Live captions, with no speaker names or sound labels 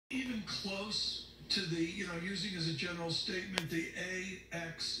even close to the, using as a general statement, the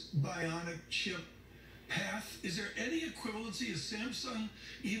AX Bionic chip path? Is there any equivalency? Is Samsung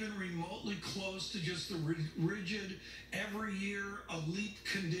even remotely close to just the rigid, every year elite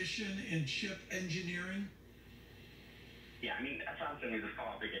condition in chip engineering? Yeah, I mean, Samsung is a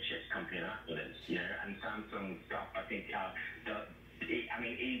far bigger chips company than Apple is, and Samsung stuff, I think, is,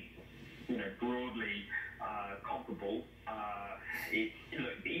 broadly comparable.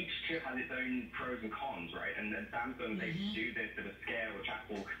 Look, each chip has its own pros and cons, right? And then Samsung, they do this at a scale which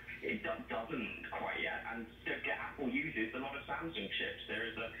Apple doesn't quite yet. And Apple uses a lot of Samsung chips. There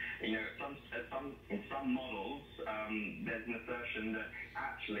is in some models, there's an assertion that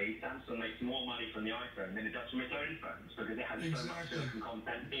actually Samsung makes more money from the iPhone than it does from its own phones because it has so much silicon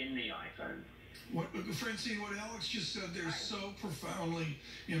content in the iPhone. Francine, what Alex just said there is so profoundly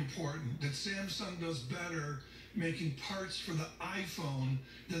important, that Samsung does better making parts for the iPhone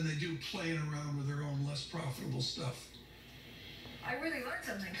than they do playing around with their own less profitable stuff. I really learned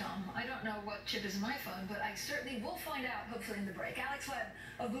something, Tom. I don't know what chip is in my phone, but I certainly will find out, hopefully, in the break. Alex Webb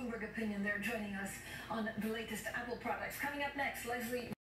of Bloomberg Opinion there joining us on the latest Apple products. Coming up next, Leslie